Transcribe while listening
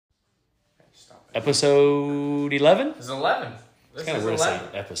Episode 11? It's 11. It's kind of weird to say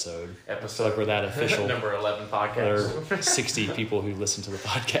episode. I feel like we're that official. Number 11 podcast. There are 60 people who listen to the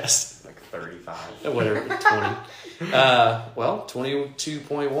podcast. Like 35. Whatever, 20.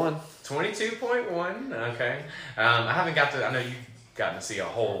 22.1. 22.1, okay. I haven't got to, I know you've gotten to see a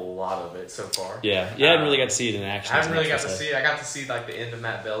whole lot of it so far. Yeah, I haven't really got to see it in action. I haven't really got to see it. I got to see like the end of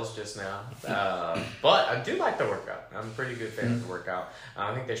Matt Bell's just now. But I do like the workout. I'm a pretty good fan of the workout.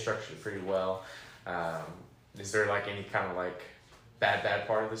 I think they structured it pretty well. Is there like any kind of like bad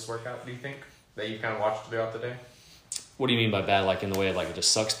part of this workout, do you think, that you kind of watched throughout the day? What do you mean by bad? Like in the way of like it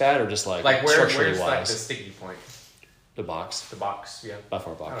just sucks bad, or just like where's wise? like the sticky point? The box. The box, yeah. By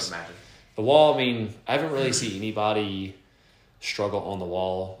far box. I would imagine. The wall, I mean, I haven't really seen anybody struggle on the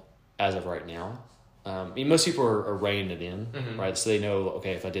wall as of right now. I mean, most people are reining it in, right? So they know,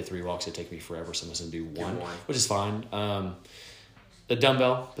 okay, if I did 3 walks, it'd take me forever, so I'm just going to do one, which is fine. The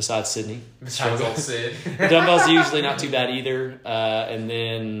dumbbell, besides Sydney. Besides old Sid. The dumbbell's usually not too bad either. And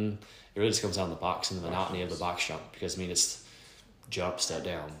then it really just comes down to the box and the monotony of the box jump. Because, I mean, it's jump, step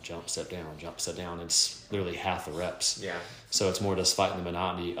down, jump, step down, jump, step down. It's literally half the reps. Yeah. So it's more just fighting the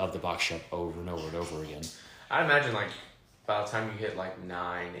monotony of the box jump over and over and over again. I imagine, like, by the time you hit, like,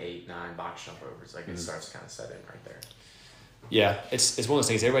 9 box jump overs, like, it starts to kind of set in right there. Yeah, it's one of those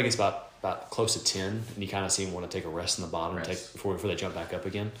things. Everybody gets about close to 10, and you kind of see them want to take a rest in the bottom before they jump back up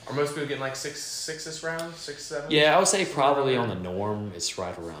again. Are most people getting like six this round, 6, 7? Yeah, I would say probably on the norm, it's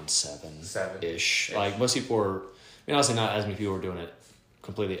right around 7-ish. Like most people are, I mean, honestly, not as many people are doing it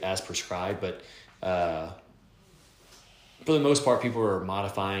completely as prescribed, but for the most part, people are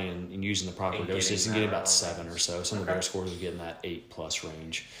modifying and using the proper doses and getting about 7 or so. Some of their scores are getting that 8+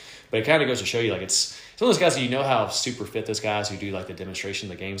 range. But it kind of goes to show you, like, it's some of those guys, you know how super fit those guys who do, like, the demonstration,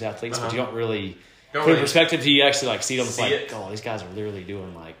 the games athletes, but you don't really put in perspective till you actually, like, see them. It's like, oh, these guys are literally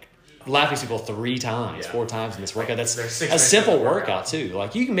doing, like, laughing people 3 times, 4 times in this workout. That's a simple workout, too.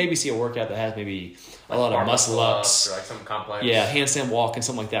 Like, you can maybe see a workout that has maybe a lot of muscle ups. Or, like, something complex. Yeah, handstand walk and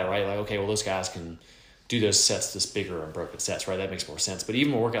something like that, right? Like, okay, well, those guys can do those sets, this bigger and broken sets, right? That makes more sense. But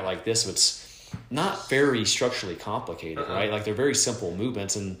even a workout like this, it's not very structurally complicated, right? Like, they're very simple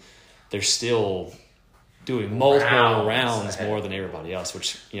movements, and they're still doing multiple rounds more than everybody else,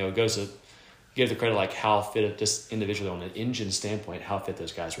 which, you know, goes to give the credit, like, how fit, just individually on an engine standpoint, how fit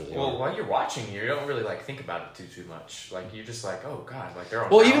those guys really are. Well, while you're watching, you don't really, like, think about it too much. Like, you're just like, oh, God, like, they're on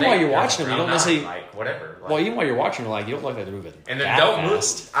well, even while you're watching them, you don't necessarily, like, whatever. Like, well, even while you're watching them, like, you don't look like they're moving and they don't move.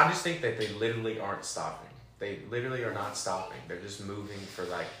 I just think that they literally aren't stopping. They literally are not stopping. They're just moving for,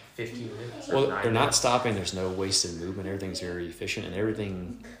 like, 15 minutes or 9 minutes. They're not stopping. There's no wasted movement. Everything's very efficient, and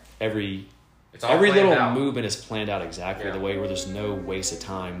every little movement is planned out exactly the way where there's no waste of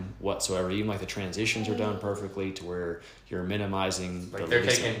time whatsoever. Even like the transitions are done perfectly to where you're minimizing. Like they're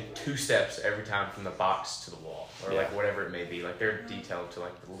taking 2 steps every time from the box to the wall, or like whatever it may be. Like they're detailed to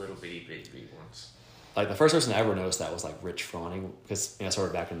like the little bitty ones. Like the first person I ever noticed that was like Rich Froning, because I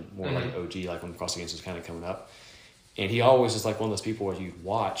started back in more like OG, like when CrossFit Games was kind of coming up, and he always is like one of those people where you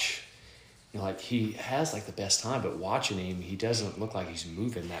watch. You know, like he has like the best time, but watching him, he doesn't look like he's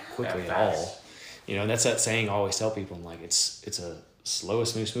moving that quickly at all. You know, and that's that saying I always tell people. I'm like, it's a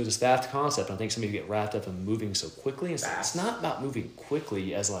slowest move, smoothest fast concept. And I think some people get wrapped up in moving so quickly. It's not about moving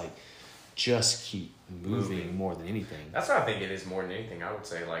quickly as like just keep moving more than anything. That's what I think it is more than anything. I would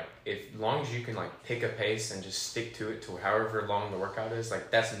say like as long as you can like pick a pace and just stick to it to however long the workout is,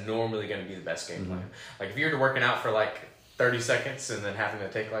 like that's normally going to be the best game plan. Like if you're working out for like 30 seconds and then having to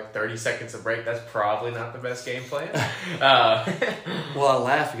take like 30 seconds of break, that's probably not the best game plan. Well, I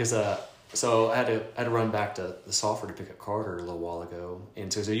laugh because so I had to run back to the software to pick up Carter a little while ago,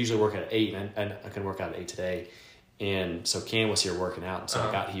 and so I usually work at 8, and I couldn't work out at 8 today, and so Cam was here working out, and so I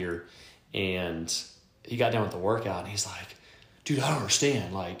got here, and he got done with the workout, and he's like, "Dude, I don't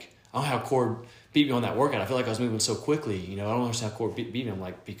understand. Like, I don't know how Cord beat me on that workout. I feel like I was moving so quickly. You know, I don't understand how Cord beat me." I'm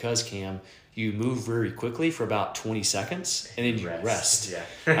like, "Because Cam, you move very quickly for about 20 seconds, and then you rest." Yeah.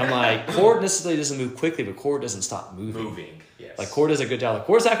 I'm like, Cord necessarily doesn't move quickly, but Cord doesn't stop moving. Yes. Like Cord does a good job. Like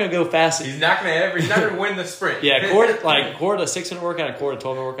Cord's not going to go fast. He's not going to win the sprint. Yeah, Cord a 6-minute workout, and Cord a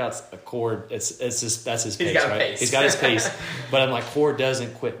 12-minute workout. Cord, it's just that's his pace, He's got right? pace. He's got his pace. But I'm like, Cord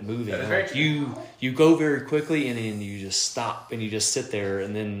doesn't quit moving. Like, you go very quickly, and then you just stop, and you just sit there,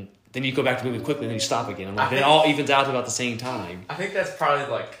 and then you go back to moving quickly, and then you stop again. I'm like, it all evens out to about the same time. I think that's probably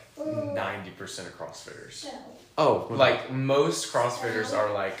like 90% of CrossFitters. Oh, like most CrossFitters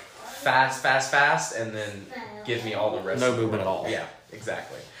are like fast, and then give me all the rest. No movement at all. Yeah,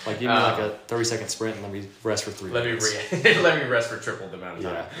 exactly. Like give me like a 30-second sprint and let me rest for 3 minutes. Let me rest for triple the amount of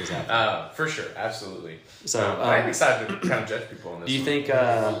time. Yeah, exactly. For sure, absolutely. So I'm excited to kind of judge people on this. Do you think?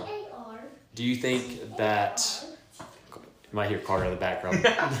 do you think that you might hear Carter in the background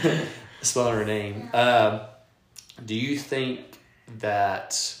spelling her name? Do you think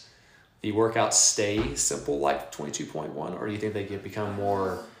that the workouts stay simple like 22.1, or do you think they become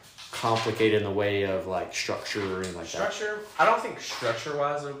more complicated in the way of like structure and like structure? I don't think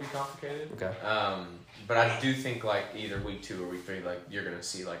structure-wise it'll be complicated. Okay. But I do think like either week 2 or week 3, like you're gonna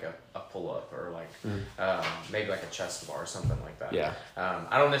see like a pull-up or like maybe like a chest bar or something like that. Yeah.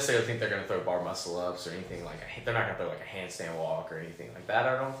 I don't necessarily think they're gonna throw bar muscle ups or anything like they're not gonna throw like a handstand walk or anything like that.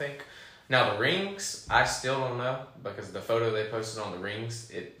 I don't think. Now the rings, I still don't know because the photo they posted on the rings,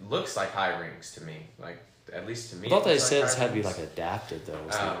 it looks like high rings to me. Like at least to me. I thought they said like it had to be like adapted though.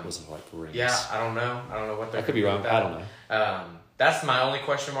 Was it like rings? Yeah, I don't know. I don't know what they're. I could be wrong. I don't know. That's my only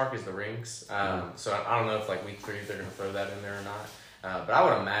question mark is the rings. So I don't know if like week 3 they're going to throw that in there or not. But I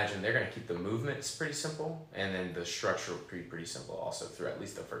would imagine they're going to keep the movements pretty simple, and then the structure will be pretty simple also through at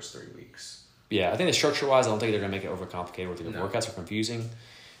least the first 3 weeks. Yeah, I think the structure-wise, I don't think they're going to make it overcomplicated where the workouts are confusing.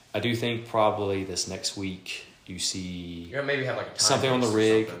 I do think probably this next week you see maybe have like a time something on the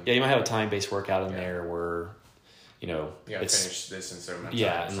rig. Yeah, you might have a time-based workout in there where it's finish this in certain amount of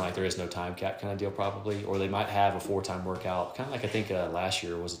time. And like there is no time cap kind of deal probably, or they might have a 4-time workout, kind of like I think last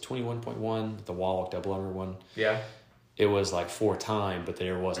year was a 21.1, the wall walk double under one. Yeah, it was like 4-time, but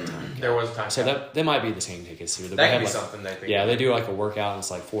there was a time cap. There was a time cap. So that might be the same tickets here. That could be something they think. Yeah, they do like a workout and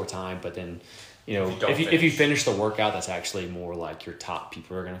it's like 4-time, but then if you finish the workout, that's actually more like your top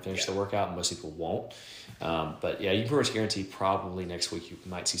people are going to finish the workout, and most people won't. But yeah, you can pretty much guarantee probably next week you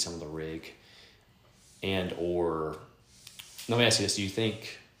might see some of the rig. And or let me ask you this: do you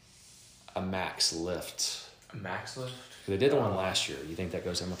think a max lift? A max lift? They did the one last year. You think that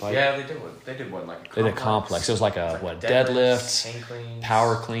goes in the pipe? Yeah, they did one. They did one like a complex. They did complex. It was like a deadlift, hang cleans,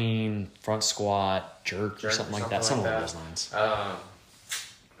 power clean, front squat, jerk or something like that. Something along those lines.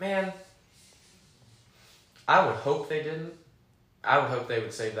 Man, I would hope they didn't. I would hope they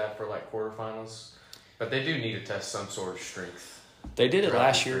would save that for like quarterfinals, but they do need to test some sort of strength. They did it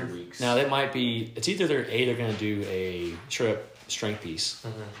last year. Now it might be. It's either they're going to do a straight up strength piece,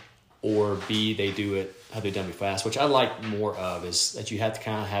 or B, they do it how they've done it fast, which I like more of is that you have to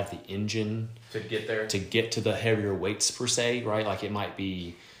kind of have the engine to get there to get to the heavier weights per se, right? Like it might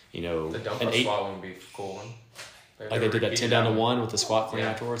be, the dumbbell squat one would be a cool one. Like they did that 10 down to 1 with the squat clean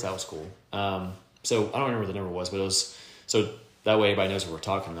afterwards. That was cool. So I don't remember what the number was, but it was so. That way everybody knows what we're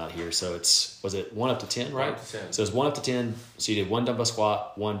talking about here. So was it 1 up to 10, right? 1 up to 10. So it's 1 up to 10. So you did 1 dumbbell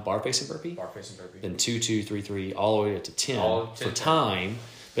squat, 1 bar facing burpee. Then 2, 2, 3, 3, all the way up to 10 for time.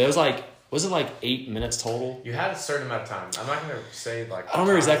 But it was it like 8 minutes total? You had a certain amount of time. I'm not going to say like... I don't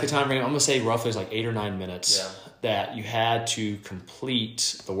remember exactly the time frame. I'm going to say roughly it was like 8 or 9 minutes that you had to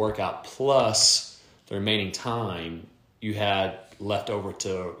complete the workout plus the remaining time you had left over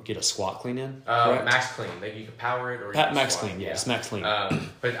to get a squat clean in. Max clean. You could power it or max clean. Yes, max clean.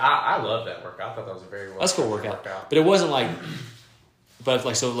 But I love that workout. I thought that was a very that's a cool workout. But it wasn't like. But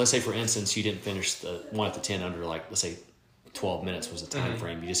like so, let's say for instance you didn't finish the 1 up to 10 under like let's say 12 minutes was the time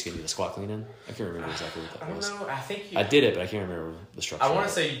frame. You just get the squat clean in. I can't remember exactly what that was. I don't know. I think I did it, but I can't remember the structure. I want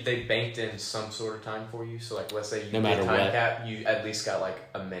to say they banked in some sort of time for you. So like let's say you no matter time what cap, you at least got like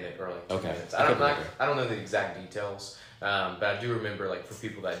a minute or like 2 minutes. I don't know the exact details. But I do remember, like, for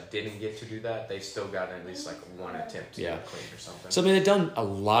people that didn't get to do that, they still got at least, like, 1 attempt to get clean or something. So, I mean, they've done a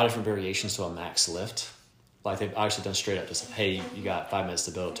lot of different variations to a max lift. Like, they've actually done straight up just, hey, you got 5 minutes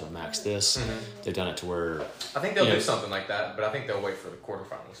to build it to a max this. They've done it to where... I think they'll do something like that, but I think they'll wait for the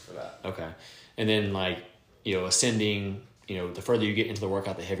quarterfinals for that. Okay. And then, like, ascending... the further you get into the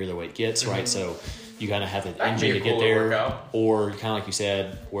workout, the heavier the weight gets, right? So, you kind of have the engine to get there. Workout. Or, kind of like you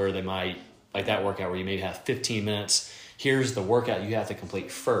said, where they might... Like that workout where you maybe have 15 minutes... Here's the workout you have to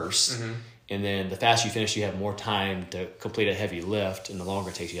complete first, and then the faster you finish, you have more time to complete a heavy lift, and the longer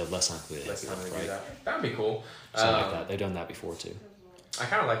it takes, you have less time to complete a heavy lift, right? That would be cool. Something like that. They've done that before, too. I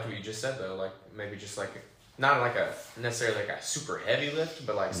kind of like what you just said, though. Like, maybe just like, not like necessarily like a super heavy lift,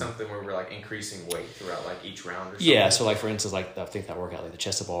 but like something where we're like increasing weight throughout like each round or something. Yeah, so like for instance, like I think that workout, like the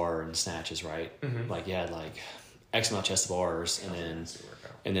chest to bar and snatches, right? Like you had like X amount of chest to bars,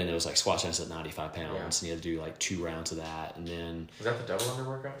 and then it was like squat chest at 95 pounds, and you had to do like 2 rounds of that, and then... Was that the double under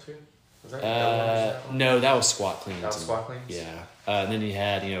workout too? Was that no, that was squat cleans. That was squat cleans? Yeah. And then you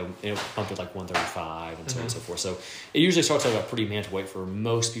had, it pumped at like 135 and so on and so forth. So it usually starts at a pretty manageable weight for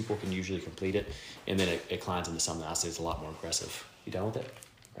most people can usually complete it, and then it climbs into something else that's a lot more aggressive. You done with it?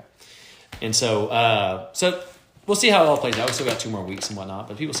 Okay. And so, we'll see how it all plays out. We still got 2 more weeks and whatnot,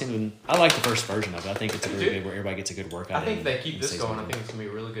 but people seem to... I like the first version of it. I think it's a really good where everybody gets a good workout. I think if they keep this going, I think it's going to be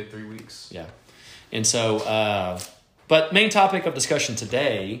a really good 3 weeks. Yeah. And so, but main topic of discussion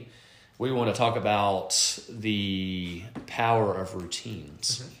today we want to talk about the power of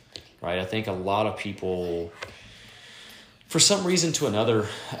routines, right? I think a lot of people, for some reason to another,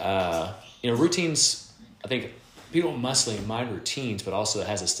 routines, I think people mostly mind routines, but also it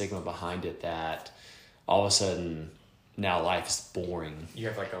has a stigma behind it that all of a sudden now life is boring. You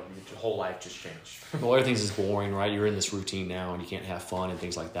have like your whole life just changed. Well, everything's is boring, right? You're in this routine now and you can't have fun and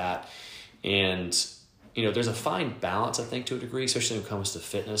things like that. And, there's a fine balance, I think, to a degree, especially when it comes to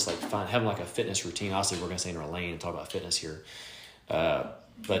fitness, like having like a fitness routine. Obviously, we're going to stay in our lane and talk about fitness here.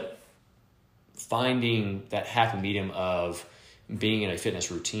 But finding that happy medium of being in a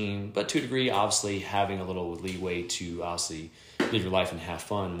fitness routine, but to a degree, obviously having a little leeway to obviously live your life and have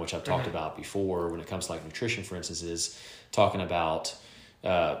fun, which I've talked about before when it comes to like nutrition, for instance, is talking about,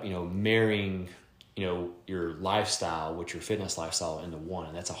 marrying, your lifestyle with your fitness lifestyle into one.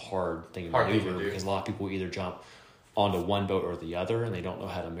 And that's a hard thing to maneuver because a lot of people either jump onto one boat or the other, and they don't know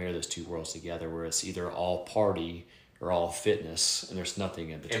how to marry those two worlds together, where it's either all party or all fitness, and there's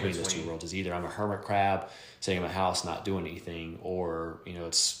nothing in between those two worlds. It's either I'm a hermit crab sitting in my house not doing anything, or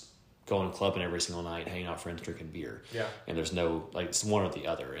it's going clubbing every single night, hanging out with friends, drinking beer. Yeah. And there's no, it's one or the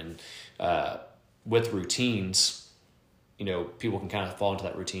other. And with routines, people can kind of fall into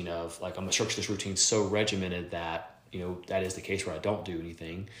that routine of like, I'm going to structure this routine so regimented that, that is the case where I don't do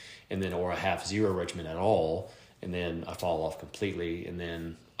anything, and then, or I have zero regimen at all, and then I fall off completely, and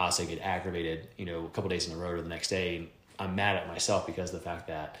then I also get aggravated, a couple days in a row or the next day, and I'm mad at myself because of the fact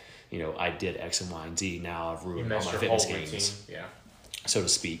that, I did X and Y and Z. Now I've ruined all my fitness games, so to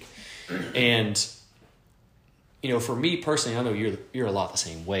speak. And, for me personally, I know you're a lot the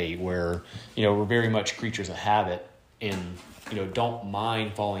same way, where, we're very much creatures of habit, and, don't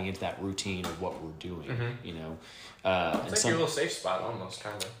mind falling into that routine of what we're doing, It's like your little safe spot almost,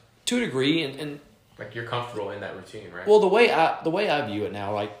 kind of. To a degree, and like you're comfortable in that routine, right? Well, the way I view it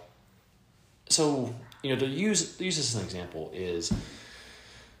now, like, so, to use this as an example is,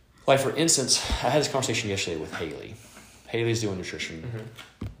 like, for instance, I had this conversation yesterday with Haley. Haley's doing nutrition.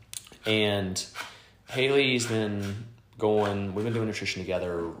 And Haley's been we've been doing nutrition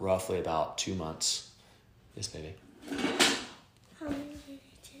together roughly about 2 months. Yes, baby. How many did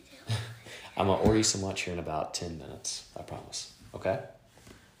you do? I'm going to order you some lunch here in about 10 minutes. I promise. Okay?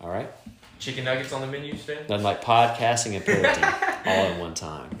 All right? Chicken nuggets on the menu today? Nothing like podcasting and parenting all at one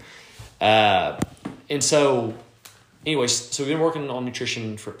time. And so, anyways, so we've been working on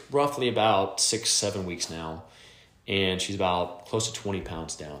nutrition for roughly about 6-7 weeks now. And she's about close to 20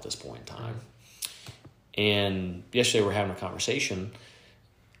 pounds down at this point in time. And yesterday we were having a conversation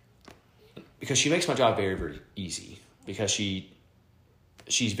because she makes my job very, very easy, because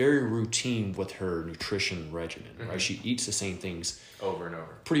she's very routine with her nutrition regimen, right? She eats the same things over and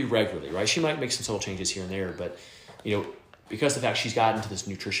over pretty regularly, right? She might make some subtle changes here and there, but, because of the fact she's gotten into this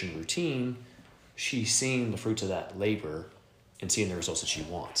nutrition routine, she's seeing the fruits of that labor and seeing the results that she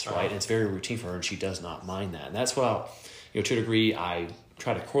wants, right? And it's very routine for her, and she does not mind that. And that's what, to a degree, I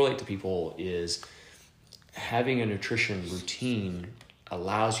try to correlate to people is having a nutrition routine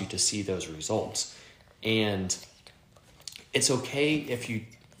allows you to see those results. And it's okay if you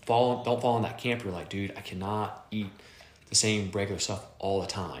don't fall in that camp. You're like, dude, I cannot eat the same regular stuff all the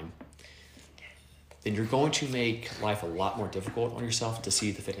time. Then you're going to make life a lot more difficult on yourself to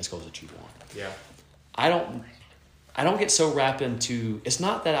see the fitness goals that you want. Yeah. I don't get so wrapped into, it's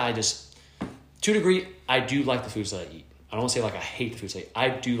not that I just, to a degree, I do like the foods that I eat. I don't want to say like I hate the foods I eat. I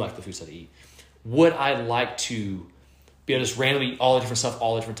do like the foods that I eat. Would I like to be able to just randomly eat all the different stuff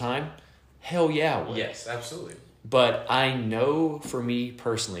all the different time? Hell yeah, I would. Yes, absolutely. But I know for me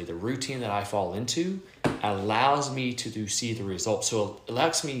personally, the routine that I fall into allows me to see the results. So it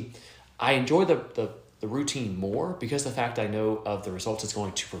allows me, I enjoy the routine more because of the fact I know of the results it's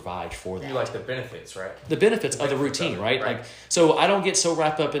going to provide for that. You like the benefits, right? The benefits of the routine, right? Like, so I don't get so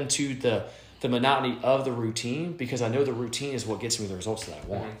wrapped up into the monotony of the routine because I know the routine is what gets me the results that I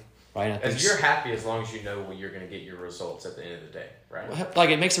want. Right? As you're happy as long as you know when you're going to get your results at the end of the day, right? Like,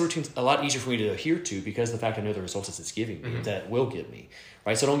 it makes the routine a lot easier for me to adhere to because of the fact I know the results that it's giving me, that will give me,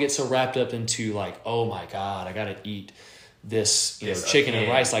 right? So I don't get so wrapped up into like, oh my God, I got to eat this, chicken and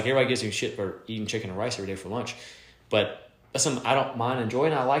rice. Like, everybody gives me shit for eating chicken and rice every day for lunch. But that's something I don't mind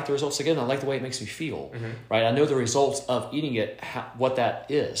enjoying. I like the results again. I like the way it makes me feel, right? I know the results of eating it, what that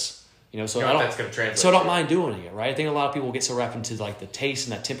is. So I don't. That's gonna translate so I don't mind doing it, right? I think a lot of people get so wrapped into like the taste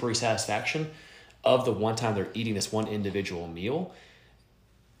and that temporary satisfaction of the one time they're eating this one individual meal,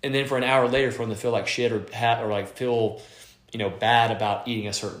 and then for an hour later, for them to feel like shit or like feel, bad about eating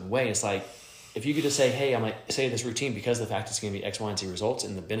a certain way. It's like if you could just say, "Hey, I'm like say this routine because of the fact it's going to be X, Y, and Z results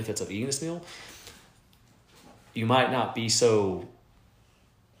and the benefits of eating this meal," you might not be so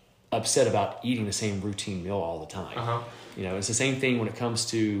upset about eating the same routine meal all the time. You know, it's the same thing when it comes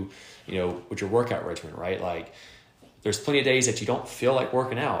to, you know, with your workout regimen, right? Like there's plenty of days that you don't feel like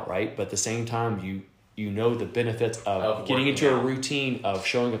working out, right? But at the same time, you know the benefits of getting into a routine of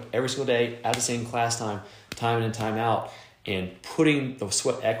showing up every single day at the same class time in and time out, and putting the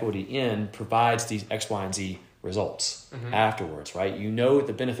sweat equity in provides these X, Y, and Z results afterwards, right? You know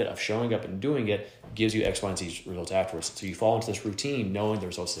the benefit of showing up and doing it gives you X, Y, and Z results afterwards. So you fall into this routine knowing the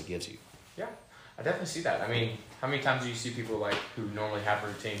results that it gives you. Yeah, I definitely see that. I mean, how many times do you see people like who normally have a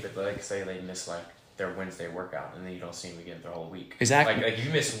routine, but like say they miss like their Wednesday workout, and then you don't see them again the whole week? Exactly. Like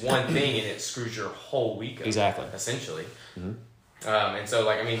you miss one thing and it screws your whole week up. Exactly. Essentially. And so,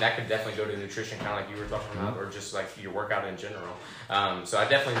 like, I mean, that could definitely go to nutrition, kind of like you were talking about, or just like your workout in general. So I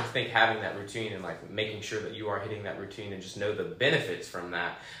definitely think having that routine and like making sure that you are hitting that routine and just know the benefits from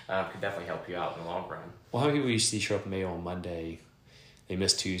that could definitely help you out in the long run. Well, how many people you see show up maybe on Monday, they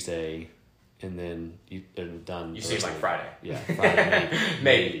miss Tuesday, and then they're done. You see it like Friday. Yeah, Friday,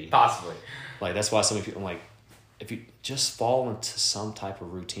 maybe, possibly. Like that's why so many people, I'm like, if you just fall into some type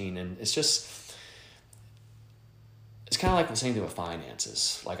of routine, and it's kind of like the same thing with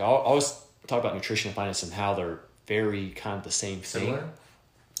finances. Like I always talk about nutrition and finance and how they're very kind of the same thing. Similar? And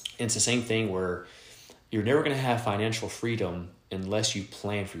it's the same thing where you're never going to have financial freedom unless you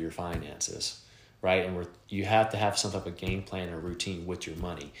plan for your finances, right? And you have to have some type of game plan or routine with your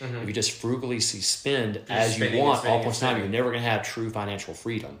money. If you just frugally spend as you want all the time, you're never going to have true financial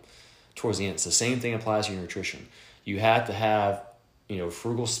freedom towards the end. It's the same thing applies to your nutrition. You have to have, you know,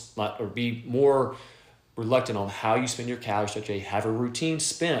 frugal or be more reluctant on how you spend your calories each day, have a routine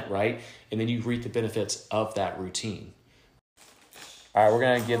spent, right? And then you reap the benefits of that routine. All right, we're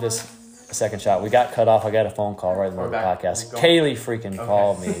going to give this a second shot. We got cut off. I got a phone call right in the middle of the podcast. Kaylee freaking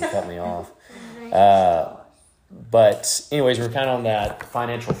called me and cut me off. But anyways, we're kind of on that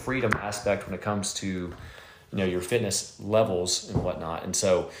financial freedom aspect when it comes to, you know, your fitness levels and whatnot. And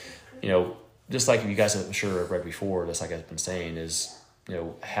so, you know, just like you guys I'm sure have read before, just like I've been saying, is, you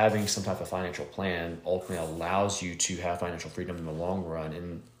know, having some type of financial plan ultimately allows you to have financial freedom in the long run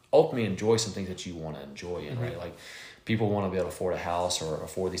and ultimately enjoy some things that you want to enjoy in, right? Like people want to be able to afford a house or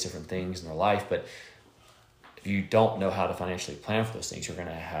afford these different things in their life, but if you don't know how to financially plan for those things, you're going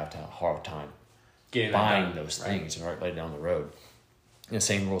to have a hard time buying those things and right later down the road. And the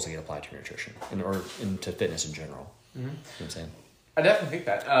same rules that get applied to your nutrition or to fitness in general. You know what I'm saying? I definitely think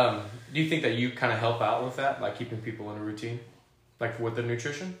that. Do you think that you kind of help out with that, like keeping people in a routine? Like with the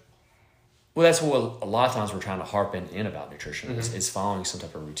nutrition? Well, that's what a lot of times we're trying to harp in about nutrition is following some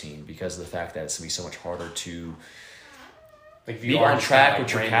type of routine because of the fact that it's going to be so much harder to like be on track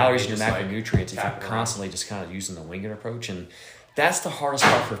with your calories and your macronutrients if you're constantly just kind of using the winged approach. And that's the hardest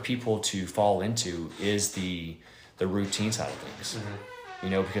part for people to fall into is the routine side of things.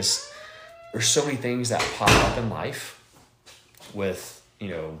 You know, because there's so many things that pop up in life with, you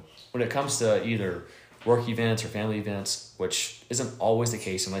know, when it comes to either work events or family events, which isn't always the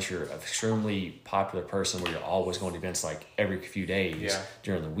case unless you're an extremely popular person where you're always going to events like every few days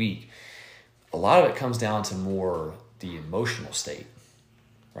during the week. A lot of it comes down to more the emotional state,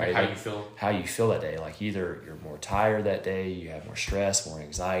 right? Like how you feel that day. Like either you're more tired that day, you have more stress, more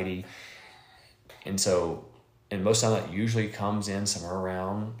anxiety. And so, and most of the time that usually comes in somewhere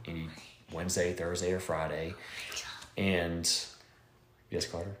around any Wednesday, Thursday, or Friday. And yes,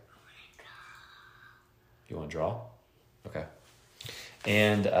 Carter? You want to draw? Okay.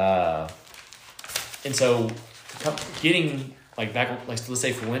 And so getting like back, like let's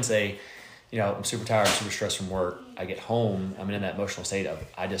say for Wednesday, you know, I'm super tired, super stressed from work. I get home, I'm in that emotional state of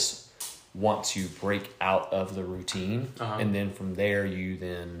I just want to break out of the routine. And then from there, you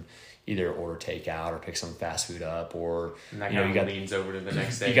then either order takeout or pick some fast food up, or and that you got leans over to the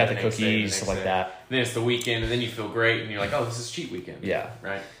next day. You got the cookies, stuff like that. And then it's the weekend, and then you feel great, and you're like, "Oh, this is cheat weekend." Yeah,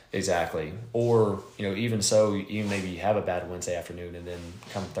 right. Exactly. Or you know, even so, you maybe you have a bad Wednesday afternoon, and then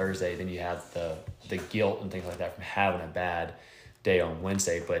come Thursday, then you have the guilt and things like that from having a bad day on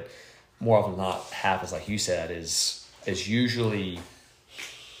Wednesday. But more often than not, happens like you said is usually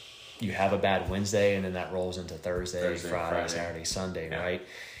you have a bad Wednesday, and then that rolls into Thursday, Friday, Saturday, Sunday, right?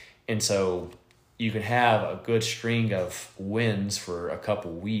 And so you can have a good string of wins for a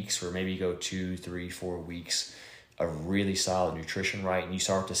couple weeks, or maybe you go 2, 3, 4 weeks of really solid nutrition, right? And you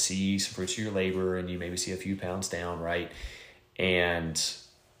start to see some fruits of your labor, and you maybe see a few pounds down, right? And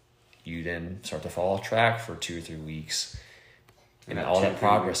you then start to fall off track for 2 or 3 weeks. And all that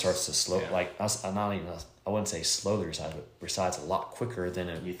progress starts to slow, like I wouldn't say slowly resides a lot quicker than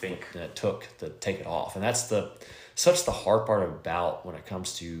it took to take it off. And that's such the hard part about when it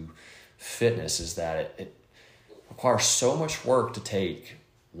comes to fitness is that it requires so much work to take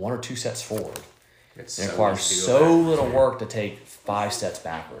 1 or 2 steps forward. It's It so requires easy to go so back. little work to take 5 steps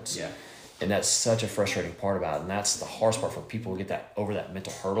backwards. Yeah. And that's such a frustrating part about it. And that's the hardest part for people to get that over that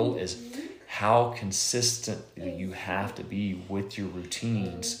mental hurdle is how consistent you have to be with your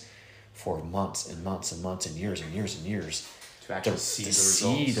routines for months and months and months and years and years and years To actually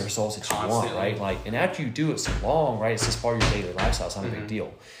see the results that you want, constantly. right? Like, and after you do it so long, right, it's just part of your daily lifestyle. It's not a big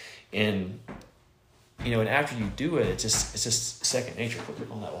deal. And, you know, and after you do it, it's just second nature. Put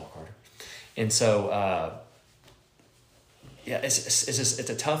it on that wall, Carter. And so, yeah, it's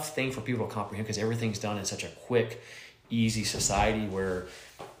a tough thing for people to comprehend because everything's done in such a quick, easy society where,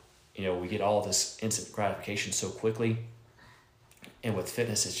 you know, we get all this instant gratification so quickly. And with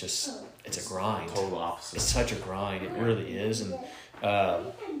fitness, it's a grind. Total opposite. It's such a grind. It really is. And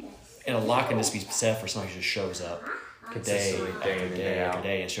a lot can just be said for somebody who just shows up day after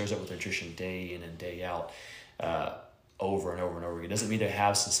day and shows up with nutrition day in and day out, over and over and over again. It doesn't mean they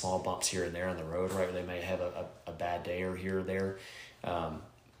have some small bumps here and there on the road, right? They may have a bad day or here or there.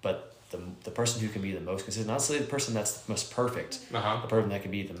 But the person who can be the most consistent, not necessarily the person that's the most perfect, the person that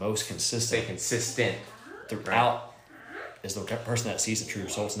can be the most consistent. Stay consistent throughout is the person that sees the true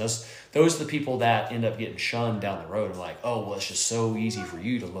results. And those are the people that end up getting shunned down the road and like, oh, well, it's just so easy for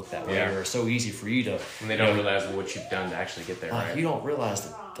you to look that way, or so easy for you to... And they don't realize what you've done to actually get there, right? You don't realize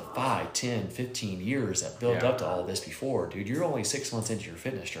the 5, 10, 15 years that built up to all this before. Dude, you're only 6 months into your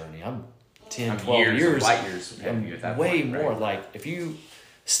fitness journey. I'm 10, 12 years. Light years I'm at that way point, more. right? Like, if you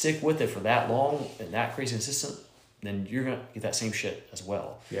stick with it for that long and that crazy consistent, then you're going to get that same shit as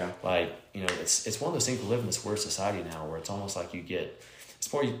well. Yeah. Like, you know, it's one of those things we live in this weird society now where it's almost like you get,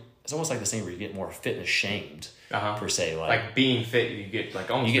 it's almost like this thing where you get more fitness shamed, per se. Like being fit, you get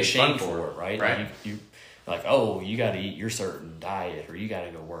like almost you get shamed fun for it, right? Right. Like you like, oh, you got to eat your certain diet or you got to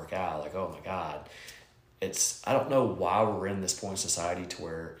go work out. Like, oh my God. I don't know why we're in this point in society to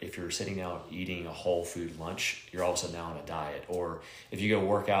where if you're sitting down eating a whole food lunch, you're all of a sudden now on a diet. Or if you go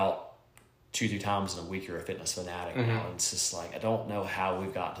work out 2-3 times in a week, you're a fitness fanatic now. And it's just like, I don't know how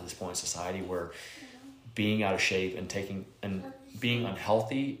we've gotten to this point in society where being out of shape and being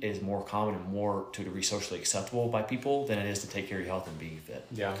unhealthy is more common and more to a degree socially acceptable by people than it is to take care of your health and being fit.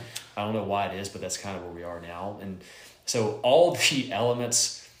 Yeah. I don't know why it is, but that's kind of where we are now. And so all the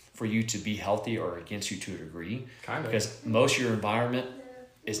elements for you to be healthy are against you to a degree. Kind of. Because most of your environment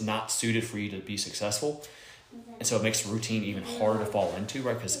is not suited for you to be successful. And so it makes the routine even harder to fall into,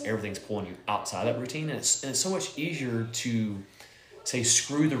 right? Because everything's pulling you outside that routine. And it's so much easier to say,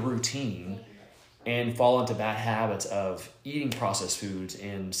 screw the routine and fall into bad habits of eating processed foods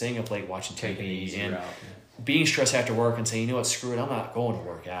and staying up late watching TV and being stressed after work and saying, you know what, screw it, I'm not going to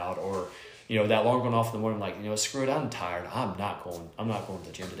work out. Or, you know, that alarm going off in the morning, like, you know, screw it, I'm tired, I'm not going to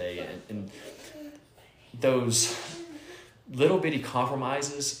the gym today. And those little bitty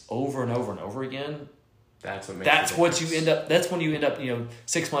compromises over and over and over again, that's when you end up, you know,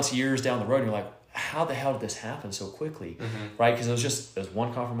 6 months, years down the road, and you're like, how the hell did this happen so quickly? Right? Because there's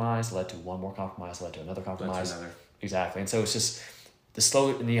one compromise led to one more compromise, led to another compromise. Exactly. And so it's just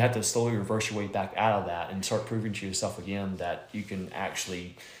and you have to slowly reverse your way back out of that and start proving to yourself again that you can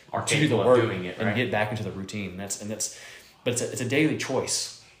actually do the work and get back into the routine. But it's a daily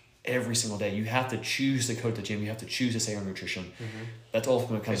choice. Every single day, you have to choose to go to the gym. You have to choose to stay on nutrition. That's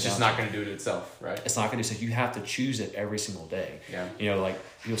ultimately what it comes down to. It's just not going to do it itself, right? It's not going to do so. You have to choose it every single day. Yeah. You know, like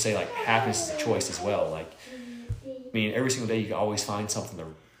people say, like happiness is a choice as well. Like, I mean, every single day you can always find something to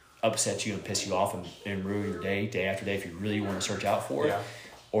upset you and piss you off and ruin your day after day if you really want to search out for it.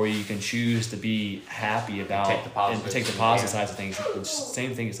 Or you can choose to be happy about take the positive sides of things. The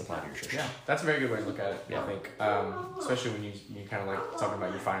same thing is applied to nutrition. Yeah, that's a very good way to look at it. I think, especially when you kind of like talking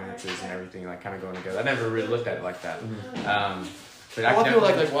about your finances and everything, like kind of going together. I never really looked at it like that. But a lot of people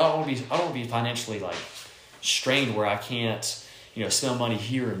like, well, I don't want to be financially like strained where I can't, you know, spend money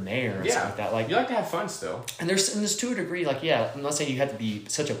here and there and stuff like that. Like, you like to have fun still. And there's to a degree, like, yeah, I'm not saying you have to be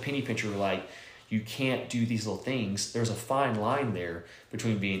such a penny pincher like you can't do these little things. There's a fine line there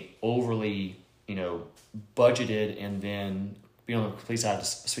between being overly, you know, budgeted and then being on the complete side to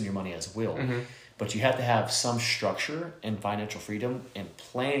spend your money as will. But you have to have some structure and financial freedom and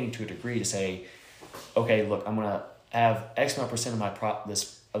planning to a degree to say, okay, look, I'm gonna have X amount % of my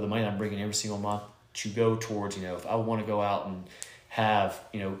of the money that I'm bringing every single month to go towards, you know, if I want to go out and have,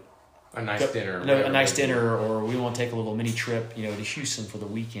 you know, a nice dinner. No, a nice dinner, or we want to take a little mini trip, you know, to Houston for the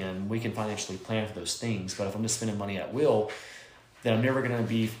weekend. We can financially plan for those things. But if I'm just spending money at will, then I'm never going to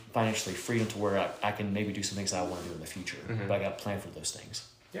be financially free to where I can maybe do some things that I want to do in the future. But I got to plan for those things.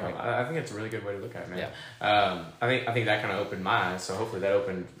 Yeah, right? I think it's a really good way to look at it, man. Yeah. I think that kind of opened my eyes. So hopefully that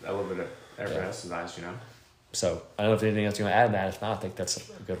opened a little bit of everybody else's eyes, you know. So I don't know if there's anything else you want to add to that. If not, I think that's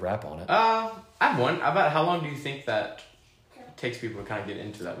a good wrap on it. I have one. About how long do you think that it takes people to kind of get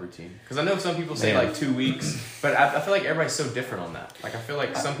into that routine? Because I know some people say like 2 weeks, but I feel like everybody's so different on that. Like I feel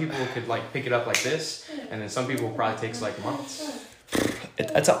like some people could like pick it up like this, and then some people probably takes like months.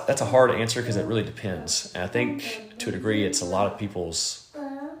 That's a hard answer because it really depends. And I think to a degree, it's a lot of people's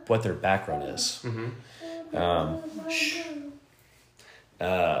what their background is.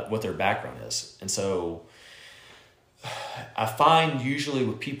 What their background is, and so I find usually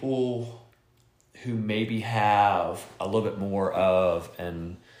with people who maybe have a little bit more of,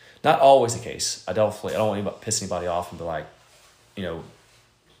 and not always the case. I don't want to piss anybody off and be like,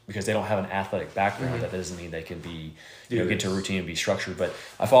 because they don't have an athletic background, that doesn't mean they can be, get to a routine and be structured. But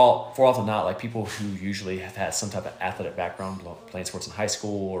I fall for often not like people who usually have had some type of athletic background, playing sports in high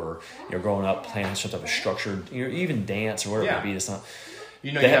school or growing up playing some type of structured, even dance or whatever it may be. It's not.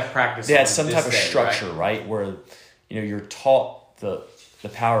 You have practice. They had some type of structure, right? Where you're taught the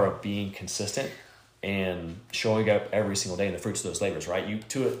power of being consistent and showing up every single day in the fruits of those labors, right? You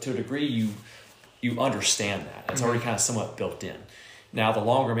to a degree you understand that. It's already kind of somewhat built in. Now, the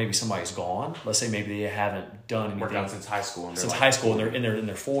longer maybe somebody's gone, let's say maybe they haven't done anything. Worked out since high school. And they're in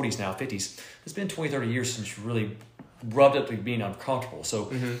their 40s now, 50s. It's been 20, 30 years since you really rubbed up to being uncomfortable.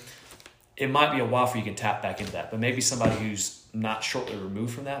 So it might be a while for you can tap back into that. But maybe somebody who's not shortly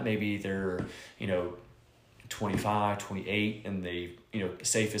removed from that, maybe they're, 25, 28, and they,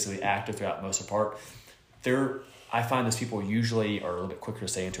 stay physically active throughout most of the part. I find those people usually are a little bit quicker to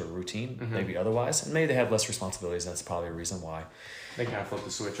stay into a routine, maybe otherwise. And maybe they have less responsibilities, and that's probably a reason why. They kind of flip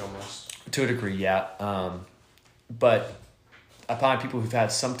the switch almost. To a degree, yeah. But I find people who've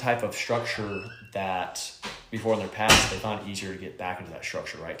had some type of structure that before in their past, they find it easier to get back into that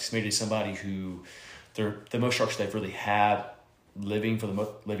structure, right? Because maybe somebody who the most structure they've really had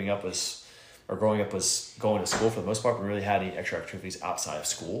growing up was going to school for the most part, but really had any extra activities outside of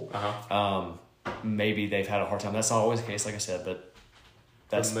school. Maybe they've had a hard time. That's not always the case, like I said, but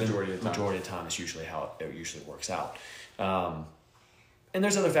that's the majority of the time is usually how it usually works out. And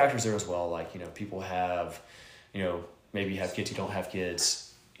there's other factors there as well, like, people have, maybe have kids who don't have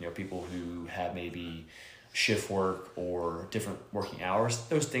kids, people who have maybe shift work or different working hours.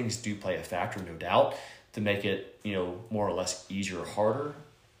 Those things do play a factor, no doubt, to make it, more or less easier or harder.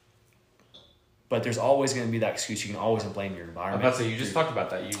 But there's always going to be that excuse. You can always blame your environment. I'm about to say, you just talked about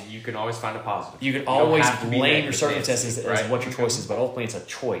that. You can always find a positive. You can always blame your circumstances as what your choice is, but ultimately it's a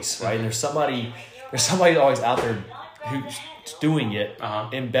choice, right? And there's somebody always out there who's doing it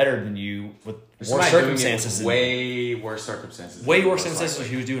and better than you with worse circumstances. Way worse circumstances.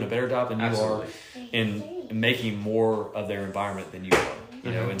 Who's doing a better job than you are in making more of their environment than you are.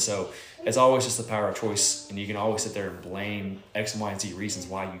 And so it's always just the power of choice, and you can always sit there and blame X and Y and Z reasons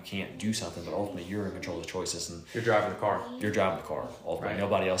why you can't do something, but ultimately you're in control of the choices, and you're driving the car. Ultimately, right.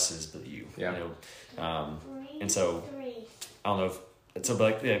 Nobody else is but you. Yeah. And so I don't know so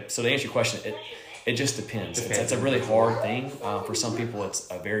to answer your question, it just depends. It's a really hard thing. For some people, it's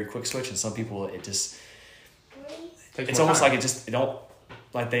a very quick switch, and some people it just it's almost like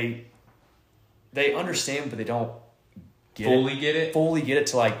they understand, but they don't fully get it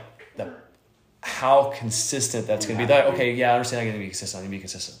to like how consistent that's going to be. Like, okay, yeah, I understand I'm going to be consistent. I need to be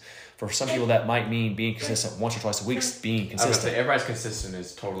consistent. For some people, that might mean being consistent once or twice a week, being consistent. I was going to say, everybody's consistent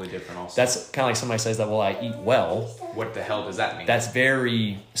is totally different also. That's kind of like somebody says that, well, I eat well. What the hell does that mean? That's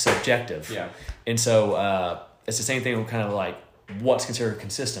very subjective. Yeah. And so it's the same thing with kind of like what's considered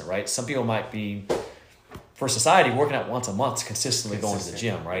consistent, right? Some people might be, for society, working out once a month consistently going to the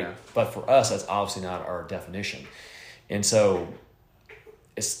gym, right? Yeah. But for us, that's obviously not our definition. And so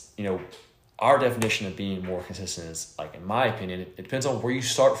it's, our definition of being more consistent is, like, in my opinion, it depends on where you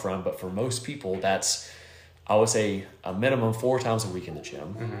start from, but for most people, that's, I would say, a minimum 4 times a week in the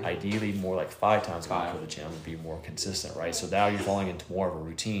gym. Ideally, more like 5 times a week in the gym would be more consistent, right? So now you're falling into more of a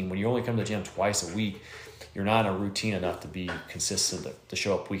routine. When you only come to the gym twice a week, you're not in a routine enough to be consistent, to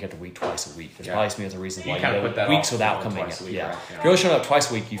show up week after week, twice a week. There's probably some other reasons why you go weeks without coming in. Right? Yeah. If you're only showing up twice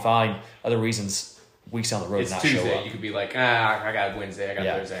a week, you find other reasons weeks down the road it's not Tuesday. show up. You could be like, I got Wednesday, I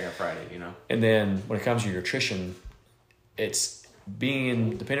got Thursday, I got Friday, And then when it comes to your nutrition, it's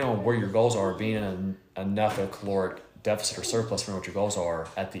depending on where your goals are, being in enough of a caloric deficit or surplus from what your goals are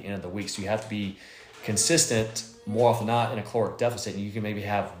at the end of the week. So you have to be consistent more often than not in a caloric deficit. And you can maybe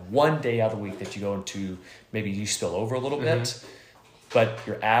have one day out of the week that you go into, maybe you spill over a little bit, but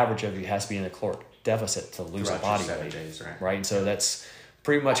your average of you has to be in a caloric deficit to lose a body weight. Days, right? And so that's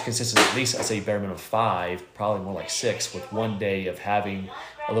pretty much consistent, at least I'd say bare minimum 5, probably more like 6, with one day of having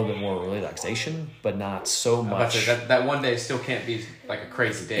a little bit more relaxation, but not so much. That one day still can't be like a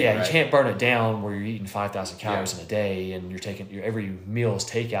crazy day. Yeah, right? you can't burn it down where you're eating 5,000 calories in a day and you're taking every meal is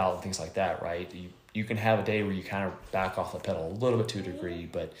takeout and things like that, right? You can have a day where you kind of back off the pedal a little bit to a degree,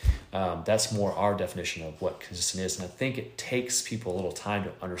 but that's more our definition of what consistent is. And I think it takes people a little time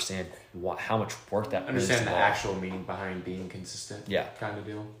to understand how much work that understand the actual meaning behind being consistent. Yeah, kind of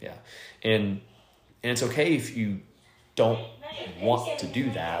deal. Yeah, and it's okay if you don't want to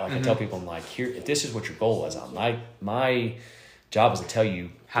do that. Like I tell people, I'm like, here, if this is what your goal is, my job is to tell you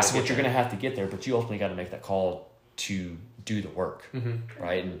this is what you're going to have to get there, but you ultimately got to make that call to do the work,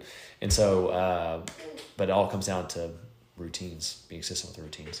 right? And so, but it all comes down to routines, being consistent with the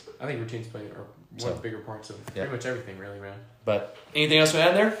routines. I think routines are one of the bigger parts of pretty much everything, really, man. But anything else to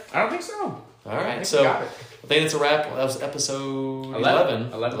add there? I don't think so. All right, so I think that's a wrap. That was episode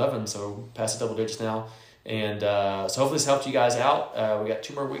 11. So past the double digits now. And so hopefully this helped you guys out. We got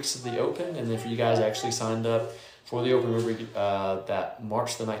 2 more weeks of the Open, and if you guys actually signed up for the Open, remember that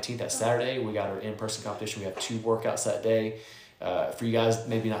March the 19th, that Saturday, we got our in-person competition. We have 2 workouts that day. For you guys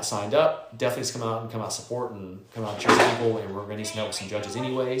maybe not signed up, definitely just come out support and come out and cheer people, and we're going to need some help with some judges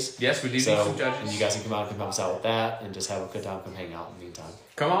anyways. Yes, we do need some judges. And you guys can come out and help us out with that and just have a good time, come hang out in the meantime.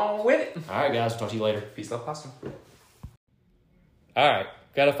 Come on with it. All right, guys, we'll talk to you later. Peace, love, pasta. All right,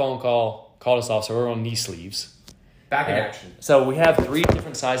 got a phone call, called us off, so we're on knee sleeves. Back in action. So we have 3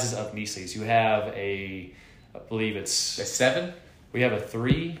 different sizes of knee sleeves. You have I believe it's... A 7? We have a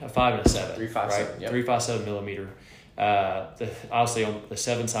 3, a 5, and a 7. 3, 5, right? 7, yep. 3, 5, 7 millimeter. Obviously on the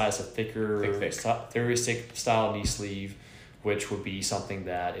 7 side is a thicker, very thick style knee sleeve, which would be something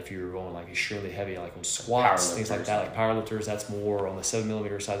that if you're going like extremely heavy, like on squats, things like that, like powerlifters, that's more on the 7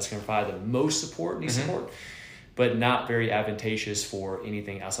 millimeter side. It's going to provide the most support, knee support, but not very advantageous for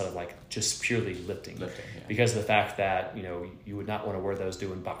anything outside of like just purely lifting because of the fact that you would not want to wear those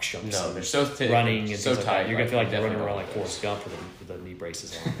doing box jumps. No, they're so thick, running and so things tight. Like that. You're gonna feel like you're running around like Forrest Gump with the knee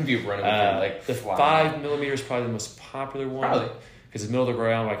braces on. You're running with your leg the flying. 5 millimeter is probably the most popular one. Probably because it's middle of the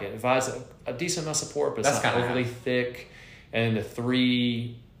ground. Like it provides a decent amount of support, but it's not overly thick. And the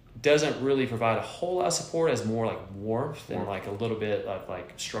 3 doesn't really provide a whole lot of support, as more like warmth and like a little bit of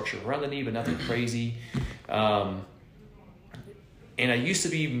like structure around the knee, but nothing crazy. And I used to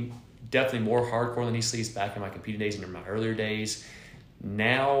be definitely more hardcore on the knee sleeves back in my competing days and in my earlier days.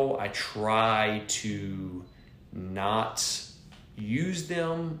 Now I try to not use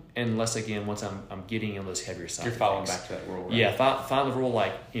them unless, again, once I'm getting in those heavier side. You're following back to that rule, right? Yeah, find the rule.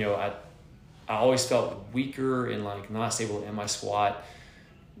 Like, I always felt weaker and like not stable in my squat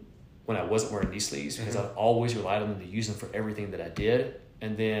when I wasn't wearing knee sleeves because I've always relied on them to use them for everything that I did.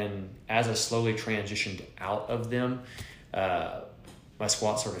 And then as I slowly transitioned out of them, my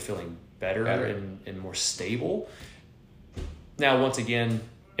squats started feeling better. And more stable. Now, once again,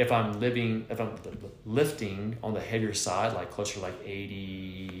 if I'm lifting on the heavier side, like closer to like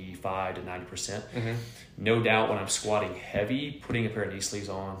 85 to 90%, no doubt when I'm squatting heavy, putting a pair of knee sleeves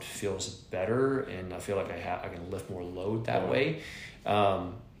on feels better, and I feel like I can lift more load that way.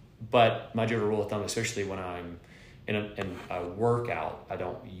 But my general rule of thumb, especially when I'm in a workout, I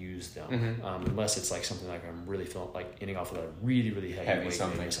don't use them unless it's like something like I'm really feeling like ending off with a really, really heavy weight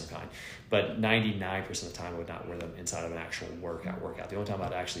of some kind. But 99% of the time I would not wear them inside of an actual workout. The only time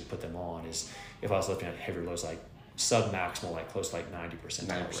I'd actually put them on is if I was lifting at heavier loads, like sub-maximal, like close to like 90%.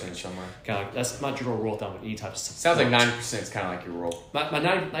 90% somewhere. Kind of like, that's my general rule of thumb with any type of support. Sounds like 90% is kind of like your rule. My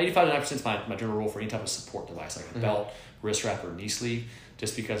 95 to 90% is my general rule for any type of support device, like a belt, wrist wrap, or knee sleeve,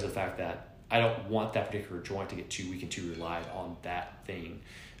 just because of the fact that I don't want that particular joint to get too weak and too reliant on that thing.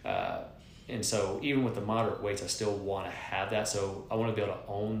 And so even with the moderate weights, I still want to have that. So I want to be able to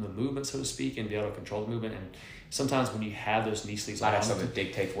own the movement, so to speak, and be able to control the movement. And sometimes when you have those knee sleeves on, have something to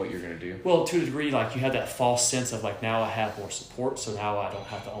dictate what you're going to do. Well, to a degree, like you have that false sense of like, now I have more support, so now I don't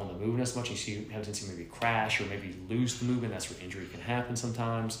have to own the movement as much. You have a tendency to maybe crash or maybe lose the movement. That's where injury can happen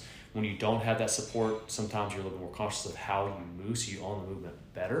sometimes. When you don't have that support, sometimes you're a little bit more cautious of how you move, so you own the movement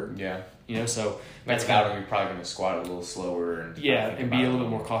better. Yeah. So that's about it. You're probably going to squat a little slower. And be a little bit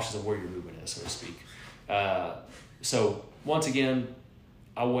more cautious of where your movement is, so to speak. So once again,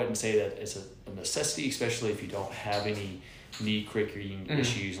 I wouldn't say that it's a necessity, especially if you don't have any knee crickering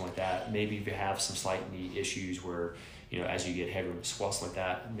issues like that. Maybe if you have some slight knee issues where, as you get heavier with squats like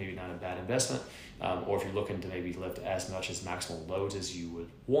that, maybe not a bad investment. Or if you're looking to maybe lift as much as maximal loads as you would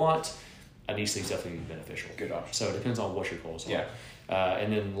want, a knee sleeve is definitely beneficial. Good option. So it depends on what your goals are. Yeah.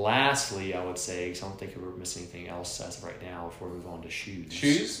 And then lastly, I would say, because I don't think we're missing anything else as of right now before we move on to shoes.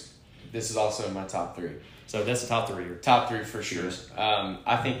 Shoes? This is also in my top 3. So that's the top 3. Top 3 for sure. Shoes.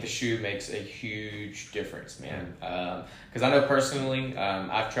 I think the shoe makes a huge difference, man. Because I know personally,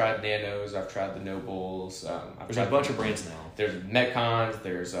 I've tried Nanos, I've tried the Nobles. There's a bunch of brands now. There's Metcons.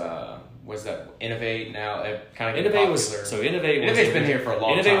 There's what's that? Innovate now. It kind of Innovate's been here for a long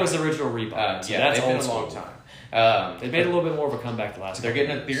time. Innovate was the original Reebok. So that's they've been old a long school. time. They made a little bit more of a comeback the last. They're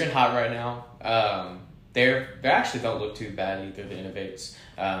getting hot right now. They actually don't look too bad either, the Innovates.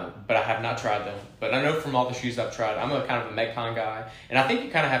 But I have not tried them. But I know from all the shoes I've tried, I'm a kind of a Metcon guy, and I think you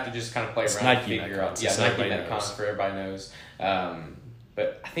kind of have to just kind of play around Nike and figure Metcons, out. Yeah, so Nike everybody Metcons knows. for everybody knows.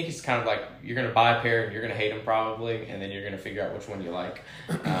 But I think it's kind of like you're gonna buy a pair and you're gonna hate them probably, and then you're gonna figure out which one you like.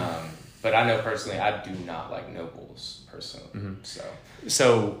 But I know personally, I do not like Nobles personally. Mm-hmm.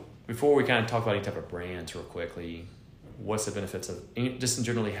 So before we kind of talk about any type of brands real quickly, what's the benefits of just in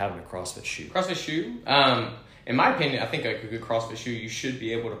generally having a CrossFit shoe? CrossFit shoe. In my opinion, I think like a good CrossFit shoe, you should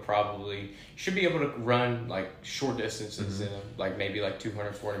be able to run like short distances in them, like maybe like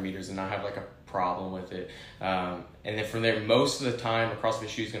 200, 400 meters and not have like a problem with it. And then from there, most of the time, a CrossFit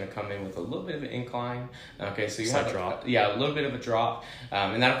shoe is going to come in with a little bit of an incline. Okay, so you Slight have drop. a little bit of a drop,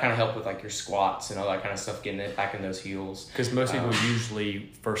 and that'll kind of help with like your squats and all that kind of stuff, getting it back in those heels. Because most people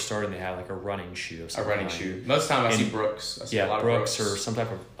usually first start and they have like a running shoe. Of some A running kind. shoe. Most of the time, I see Brooks. I see a lot of Brooks or some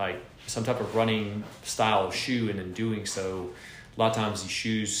type of running style of shoe, and in doing so, a lot of times these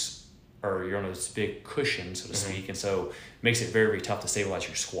shoes you're on this big cushion, so to speak, and so it makes it very, very tough to stabilize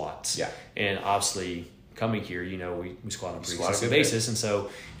your squats. Yeah. And obviously, coming here, we squat on a pretty Squat a consistent good basis, and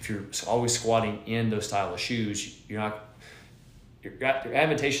so if you're always squatting in those style of shoes, your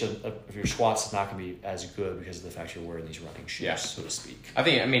adaptation of your squats is not going to be as good because of the fact you're wearing these running shoes, so to speak.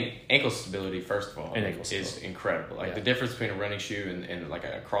 I mean, ankle stability, first of all, And ankle is stability. incredible. Like, the difference between a running shoe and like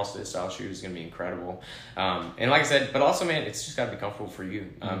a CrossFit style shoe is going to be incredible. And like I said, but also, man, it's just got to be comfortable for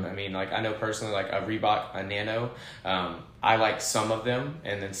you. I mean, like, I know personally, like a Reebok, a Nano, I like some of them,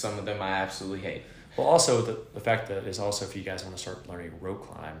 and then some of them I absolutely hate. Well, also, the fact that is also if you guys want to start learning rope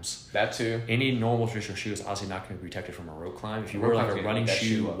climbs, That too. any normal traditional shoe is obviously not going to be protected from a rope climb. If you Rope wear like climb's a gonna running eat that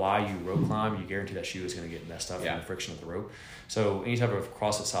shoe shoe up. while you rope climb, you guarantee that shoe is going to get messed up from the friction of the rope. So any type of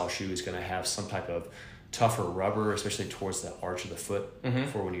CrossFit style shoe is going to have some type of tougher rubber, especially towards the arch of the foot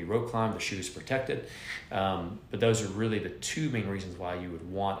for when you rope climb, the shoe is protected. But those are really the two main reasons why you would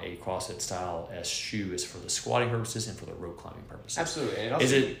want a CrossFit style S shoe is for the squatting purposes and for the rope climbing purposes. Absolutely. And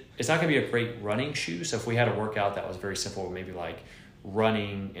also, It's not going to be a great running shoe. So if we had a workout that was very simple, maybe like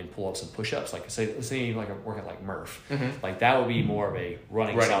running and pull ups and push ups, like let's say like a workout like Murph, like that would be more of a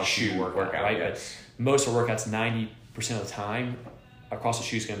running style shoe workout, right? yes. But most of the workouts, 90% of the time, a CrossFit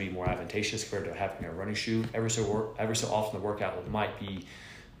shoe is going to be more advantageous compared to having a running shoe. Every so often the workout might be,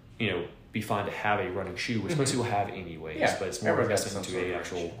 be fine to have a running shoe, which most people have anyways. Yeah, but it's more everybody has investment some into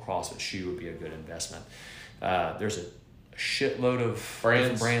sort a of actual CrossFit shoe would be a good investment. There's a shitload of Brands.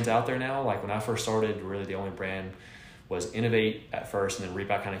 different brands out there now. Like when I first started, really the only brand was Innovate at first, and then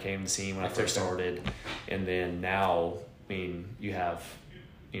Reebok kind of came to the scene when I first started, and then now, I mean, you have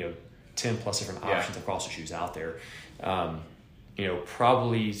 10 plus different options of CrossFit shoes out there.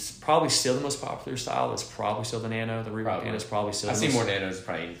 Probably still the most popular style is probably still the Nano. The Reebok Nano is probably still. I see more Nanos than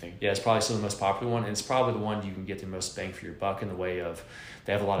probably anything. Yeah, it's probably still the most popular one, and it's probably the one you can get the most bang for your buck in the way of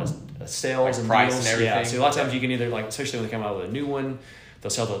they have a lot of sales and price deals. and everything. Yeah, so a lot of times you can either especially when they come out with a new one, they'll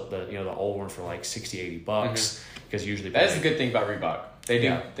sell the old one for like $60, $80 because usually That's the good thing about Reebok. They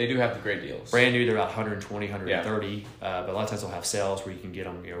do have the great deals. Brand new, they're about 120, 130, but a lot of times they'll have sales where you can get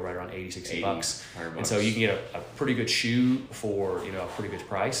them right around $80, $60. And so you can get a pretty good shoe for a pretty good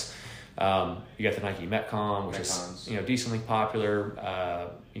price. You got the Nike Metcon, which is decently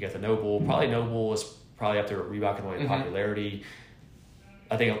popular. You got the Noble. Probably Noble is probably up there with Reebok in the way of popularity.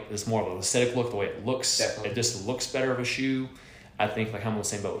 I think it's more of an aesthetic look, the way it looks. Definitely. It just looks better of a shoe. I think I'm on the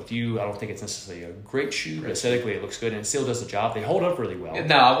same boat with you. I don't think it's necessarily a great shoe, but aesthetically it looks good and it still does the job. They hold up really well.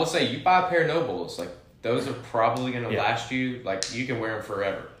 Now, I will say, you buy a pair of Nobles, like those are probably going to last you. Like you can wear them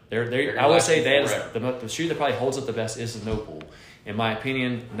forever. I would say that the shoe that probably holds up the best is the Noble. In my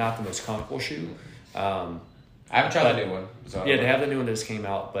opinion, not the most comfortable shoe. I haven't tried the new one. So they have the new one that just came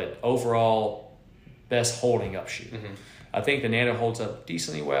out, but overall, best holding up shoe. I think the Nano holds up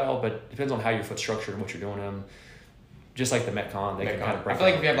decently well, but it depends on how your foot's structured and what you're doing to them. Just like the Metcon, they can kind of break. I feel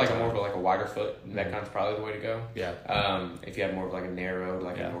like if you have like a wider foot, Metcon's probably the way to go. Yeah. If you have more of like a narrow,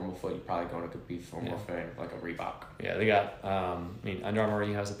 a normal foot, you're probably going to compete for more fan like a Reebok. Yeah, they got. Under Armour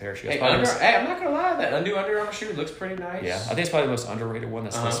has a pair of shoes. Hey, I'm not gonna lie, that new Under Armour shoe looks pretty nice. Yeah, I think it's probably the most underrated one.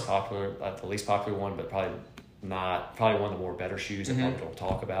 That's the least popular, the least popular one, but probably one of the more better shoes that people don't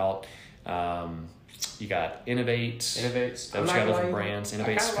talk about. You got Innovates. Innovates. Those got different brands.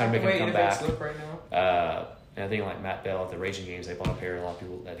 Innovates kind of making a comeback. Look right now. And I think like Matt Bell at the Raging Games, they bought a pair. A lot of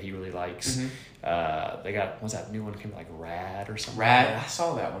people that he really likes. They got what's that new one came like Rad or something. Rad. I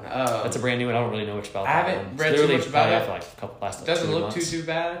saw that one. That's a brand new one. I don't really know much about. I that haven't one. read too much about it. For like a couple last. Doesn't like, look months. too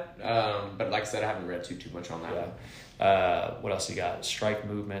bad. But like I said, I haven't read too much on that one. What else you got? Strike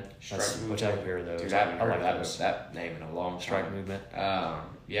Movement. Which I have a pair of those. Dude, I haven't heard like that name in a long time. Strike Movement.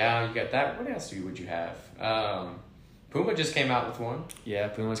 Yeah, you got that. What else would you have? Puma just came out with one. Yeah,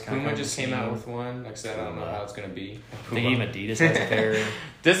 Puma just came out with one. Like I said, I don't know how it's going to be. I think even Adidas has a pair.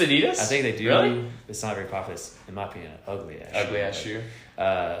 Does Adidas? I think they do. Really? It's not very popular. It's, in my opinion, an ugly ass Ugly ass shoe. So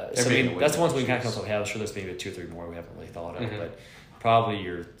I mean, that's the ones we kind of come up with. I'm sure there's maybe 2 or 3 more we haven't really thought of, but probably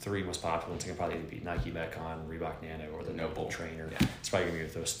your 3 most popular ones are probably be Nike Metcon, Reebok Nano, or the Noble Trainer. Yeah. It's probably gonna be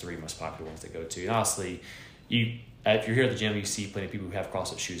those 3 most popular ones that go to. And honestly, if you're here at the gym, you see plenty of people who have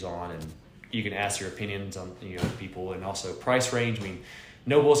CrossFit shoes on, and you can ask your opinions on people, and also price range. I mean,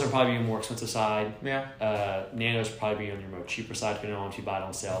 Nobles are probably on the more expensive side. Yeah. Nanos are probably be on your more cheaper side, depending on if you buy it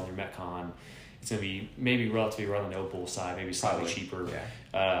on sale. And your Metcon, it's gonna be maybe relatively around the Noble side, maybe slightly cheaper.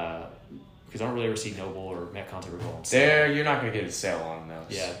 Yeah. Because I don't really ever see Noble or Metcons ever go on sale. You're not going to get a sale on those.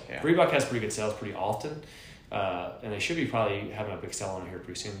 Yeah. Reebok has pretty good sales pretty often. And they should be probably having a big sale on it here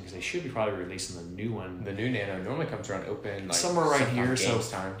pretty soon, because they should be probably releasing the new one. The new Nano normally comes around open like somewhere right here.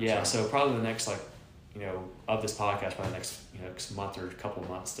 Time. So probably the next of this podcast, probably the next month or a couple of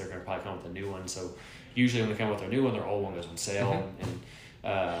months, they're going to probably come with a new one. So usually when they come with their new one, their old one goes on sale.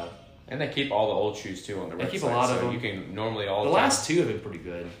 And they keep all the old shoes too on the website. They keep a lot of them. You can normally the last 2 have been pretty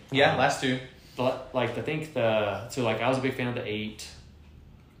good. Yeah, last 2. But I think I was a big fan of the 8.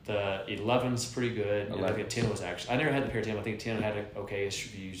 The 11's pretty good. 11. I think the 10 was actually. I never had the pair of 10. I think 10 had okay-ish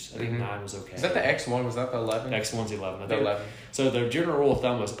reviews. I think 9 was okay. Is that the X1? Was that the 11? The X1's the 11. The 11. So the general rule of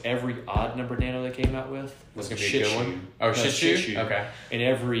thumb was every odd number Nano they came out with was going to be a good one. Oh, shit shoe. Okay. And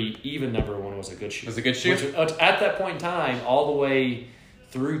every even number one was a good shoe. Was a good shoe. Which, at that point in time, all the way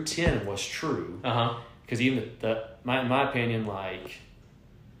through 10 was true. Because even in my opinion, like.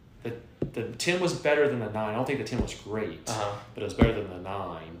 The 10 was better than the 9. I don't think the 10 was great, but it was better than the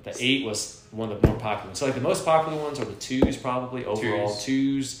 9. The 8 was one of the more popular ones. So like the most popular ones are the 2s probably, overall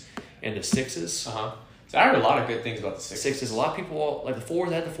 2s and the 6s. So I heard a lot of good things about the 6s. 6s, a lot of people, like the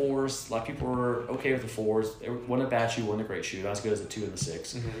 4s had the 4s. A lot of people were okay with the 4s. It wasn't a bad shoe, wasn't a great shoe. Not as good as the 2 and the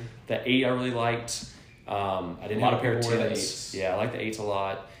 6. The 8 I really liked. I didn't have a pair of 10s. Yeah, I like the 8s a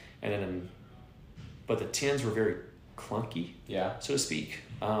lot. And then, but the 10s were very clunky, so to speak.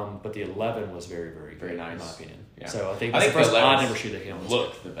 But the 11 was very, very good, nice. in my opinion. Yeah. So I think that's the first odd number shoe that came on.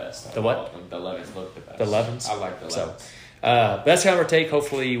 Looked the best. The what? The 11s looked the best. The 11s? I like the 11s. So, that's kind of our take.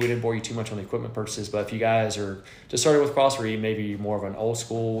 Hopefully we didn't bore you too much on the equipment purchases, but if you guys are just started with CrossFit, maybe more of an old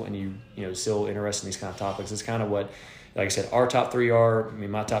school and you still interested in these kind of topics, it's kind of what, like I said, our top 3 are. I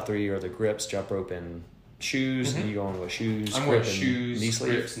mean, my top 3 are the grips, jump rope, and shoes. And you go on with shoes, I'm grip, with shoes, knee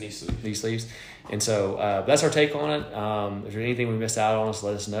sleeves. grips, knee sleeves. And so that's our take on it. If there's anything we missed out on,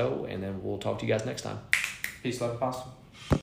 let us know, and then we'll talk to you guys next time. Peace, love, apostle.